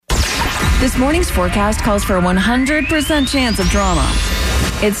This morning's forecast calls for a 100% chance of drama.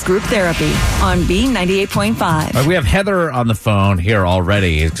 It's Group Therapy on B98.5. We have Heather on the phone here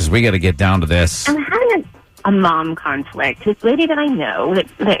already because we got to get down to this. I'm having a mom conflict. This lady that I know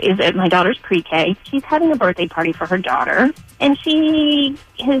that is at my daughter's pre-K, she's having a birthday party for her daughter, and she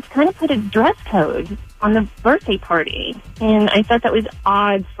has kind of put a dress code on the birthday party. And I thought that was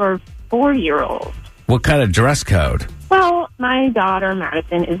odd for 4-year-olds. What kind of dress code? Well, my daughter,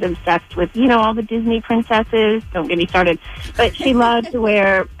 Madison, is obsessed with, all the Disney princesses. Don't get me started. But she loves to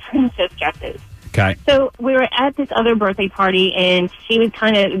wear princess dresses. Okay. So we were at this other birthday party, and she was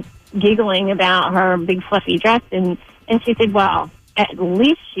kind of giggling about her big fluffy dress. And she said, well, at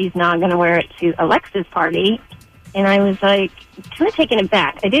least she's not going to wear it to Alexa's party. And I was like, kind of taken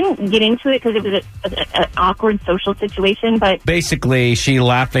aback. I didn't get into it because it was an awkward social situation, but basically, she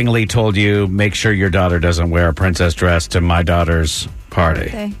laughingly told you, make sure your daughter doesn't wear a princess dress to my daughter's party.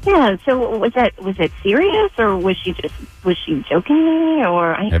 Okay. Yeah. So was that serious, or was she joking me,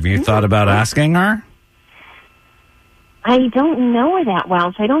 or? Have you thought about asking her? I don't know her that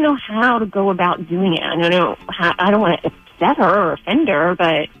well, so I don't know how to go about doing it. I don't know how. I don't want to upset her or offend her,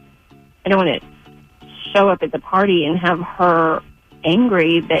 but I don't want to show up at the party and have her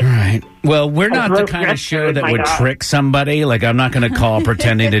angry that... Right. Well, we're not the kind of show that would trick somebody. Like, I'm not going to call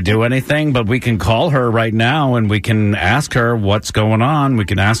pretending to do anything, but we can call her right now and we can ask her what's going on. We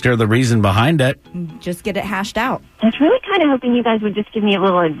can ask her the reason behind it. Just get it hashed out. I was really kind of hoping you guys would just give me a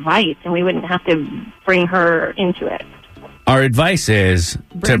little advice and we wouldn't have to bring her into it. Our advice is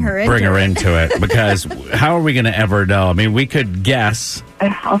to bring her into it because how are we going to ever know? I mean, we could guess.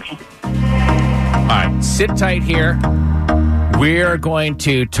 Okay. All right, sit tight here. We're going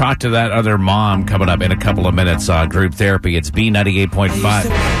to talk to that other mom coming up in a couple of minutes on Group Therapy. It's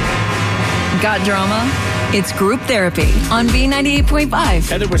B98.5. Got drama? It's Group Therapy on B98.5.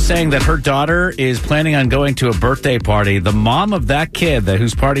 Heather was saying that her daughter is planning on going to a birthday party. The mom of that kid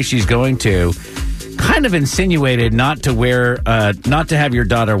whose party she's going to kind of insinuated not to have your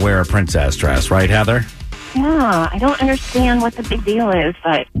daughter wear a princess dress, right, Heather? Yeah, I don't understand what the big deal is,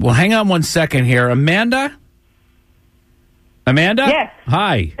 but... Well, hang on one second here. Amanda? Yes.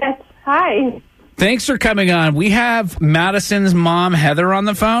 Hi. Yes. Hi. Thanks for coming on. We have Madison's mom, Heather, on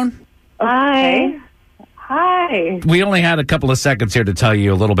the phone. Okay. Hi. We only had a couple of seconds here to tell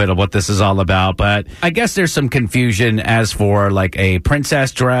you a little bit of what this is all about, but I guess there's some confusion as for like a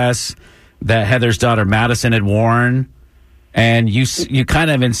princess dress that Heather's daughter Madison had worn. And you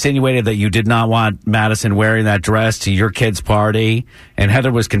kind of insinuated that you did not want Madison wearing that dress to your kid's party, and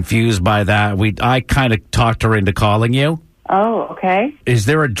Heather was confused by that. I kind of talked her into calling you. Oh, okay. Is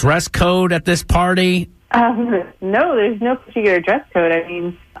there a dress code at this party? No, there's no particular dress code. I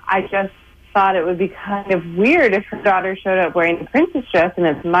mean, I just thought it would be kind of weird if her daughter showed up wearing a princess dress and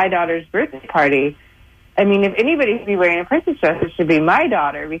it's my daughter's birthday party. I mean, if anybody should be wearing a princess dress, it should be my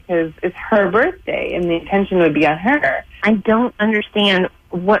daughter because it's her birthday and the attention would be on her. I don't understand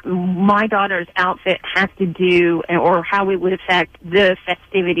what my daughter's outfit has to do or how it would affect the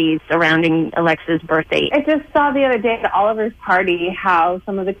festivities surrounding Alexa's birthday. I just saw the other day at Oliver's party how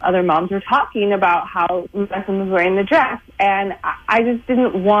some of the other moms were talking about how Madison was wearing the dress, and I just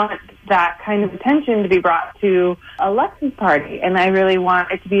didn't want that kind of attention to be brought to Alexa's party, and I really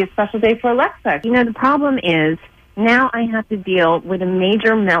want it to be a special day for Alexa. The problem is now I have to deal with a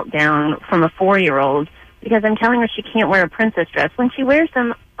major meltdown from a 4-year-old because I'm telling her she can't wear a princess dress when she wears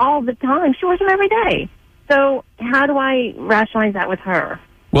them all the time. She wears them every day. So how do I rationalize that with her?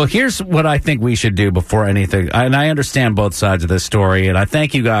 Well, here's what I think we should do before anything. And I understand both sides of this story, and I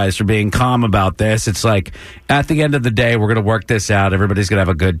thank you guys for being calm about this. It's like, at the end of the day, we're going to work this out. Everybody's going to have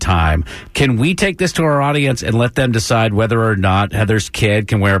a good time. Can we take this to our audience and let them decide whether or not Heather's kid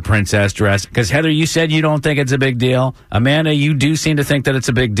can wear a princess dress? Because, Heather, you said you don't think it's a big deal. Amanda, you do seem to think that it's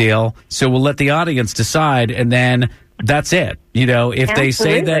a big deal. So we'll let the audience decide, and then that's it. If they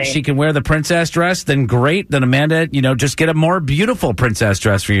say that she can wear the princess dress, then great. Then Amanda, just get a more beautiful princess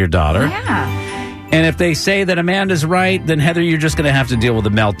dress for your daughter. Yeah. And if they say that Amanda's right, then Heather, you're just going to have to deal with the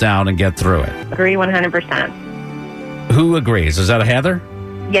meltdown and get through it. Agree 100%. Who agrees? Is that a Heather?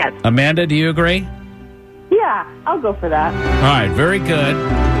 Yes. Amanda, do you agree? Yeah, I'll go for that. All right, very good.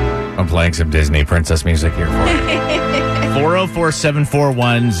 I'm playing some Disney princess music here for you.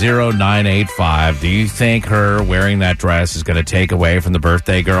 404-741-0985. Do you think her wearing that dress is going to take away from the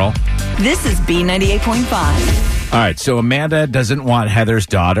birthday girl? This is B98.5. All right, so Amanda doesn't want Heather's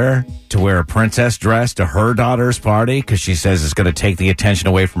daughter to wear a princess dress to her daughter's party because she says it's going to take the attention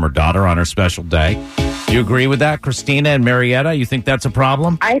away from her daughter on her special day. Do you agree with that, Christina and Marietta? You think that's a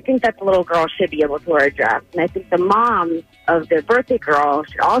problem? I think that the little girl should be able to wear a dress. And I think the mom of the birthday girl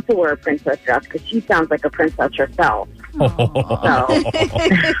should also wear a princess dress because she sounds like a princess herself.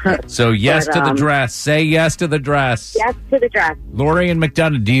 So yes to the dress. Say yes to the dress. Yes to the dress. Lori and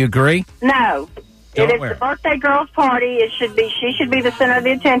McDonough, do you agree? No. Don't It is wear the it. birthday girl's party. She should be the center of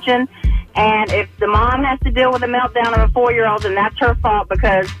the attention. And if the mom has to deal with a meltdown of a 4-year-old, then that's her fault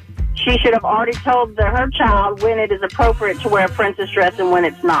because she should have already told her child when it is appropriate to wear a princess dress and when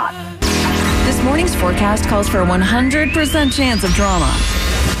it's not. This morning's forecast calls for a 100% chance of drama.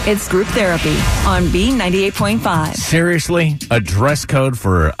 It's Group Therapy on B98.5. Seriously? A dress code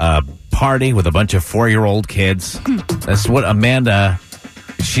for a party with a bunch of 4-year-old kids? That's what Amanda...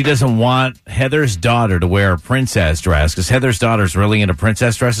 She doesn't want Heather's daughter to wear a princess dress because Heather's daughter's really into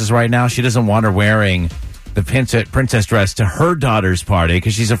princess dresses right now. She doesn't want her wearing the princess dress to her daughter's party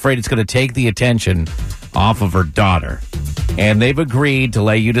because she's afraid it's going to take the attention off of her daughter. And they've agreed to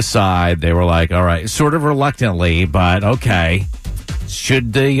let you decide. They were like, all right, sort of reluctantly, but okay.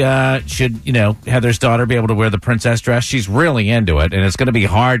 Should Heather's daughter be able to wear the princess dress? She's really into it, and it's going to be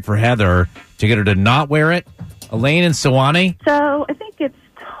hard for Heather to get her to not wear it. Elaine and Sewanee? So I think it's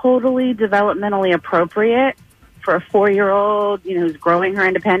totally developmentally appropriate for a 4-year-old, who's growing her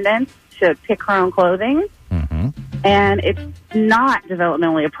independence to pick her own clothing. Mm-hmm. And it's not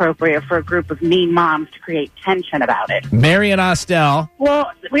developmentally appropriate for a group of mean moms to create tension about it. Mary and Ostell.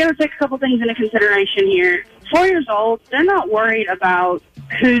 Well, we got to take a couple things into consideration here. 4 years old, they're not worried about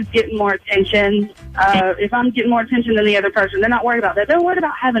who's getting more attention. If I'm getting more attention than the other person, they're not worried about that. They're worried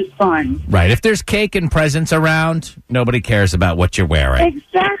about having fun. Right. If there's cake and presents around, nobody cares about what you're wearing.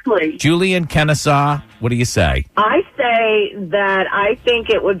 Exactly. Julie and Kennesaw, what do you say? I say that I think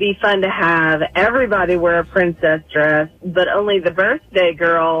it would be fun to have everybody wear a princess dress, but only the birthday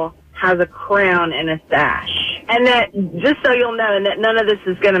girl has a crown and a sash. And that, just so you'll know, and that none of this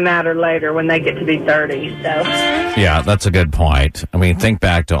is going to matter later when they get to be 30. So, Yeah, that's a good point. I mean, think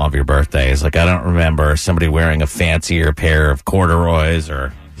back to all of your birthdays. Like, I don't remember somebody wearing a fancier pair of corduroys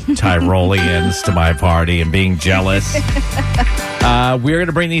or Tyroleans to my party and being jealous. We're going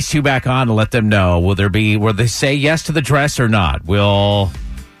to bring these two back on to let them know. Will they say yes to the dress or not? Will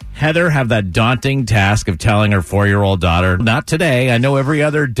Heather have that daunting task of telling her 4-year-old daughter, not today. I know every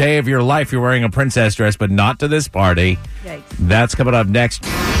other day of your life you're wearing a princess dress, but not to this party. Yikes. That's coming up next.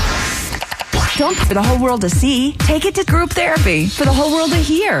 Don't for the whole world to see. Take it to Group Therapy for the whole world to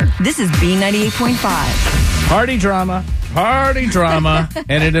hear. This is B98.5. Party drama,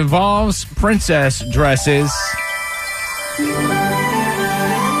 and it involves princess dresses.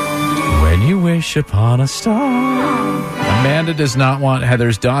 When you wish upon a star. Amanda does not want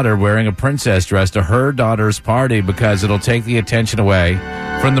Heather's daughter wearing a princess dress to her daughter's party because it'll take the attention away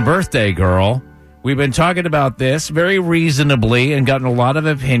from the birthday girl. We've been talking about this very reasonably and gotten a lot of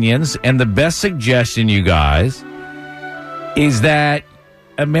opinions. And the best suggestion, you guys, is that,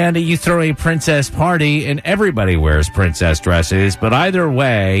 Amanda, you throw a princess party and everybody wears princess dresses. But either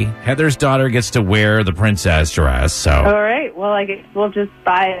way, Heather's daughter gets to wear the princess dress. So, all right. Well, I guess we'll just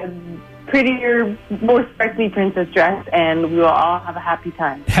buy a prettier, more sparkly princess dress, and we will all have a happy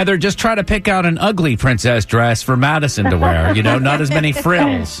time. Heather, just try to pick out an ugly princess dress for Madison to wear. Not as many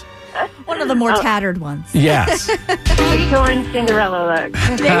frills. One of the more tattered ones. Yes. Victorian Cinderella look.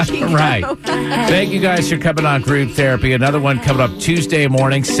 Right. Thank you guys for coming on Group Therapy. Another one coming up Tuesday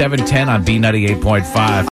morning, 7:10 on B98.5.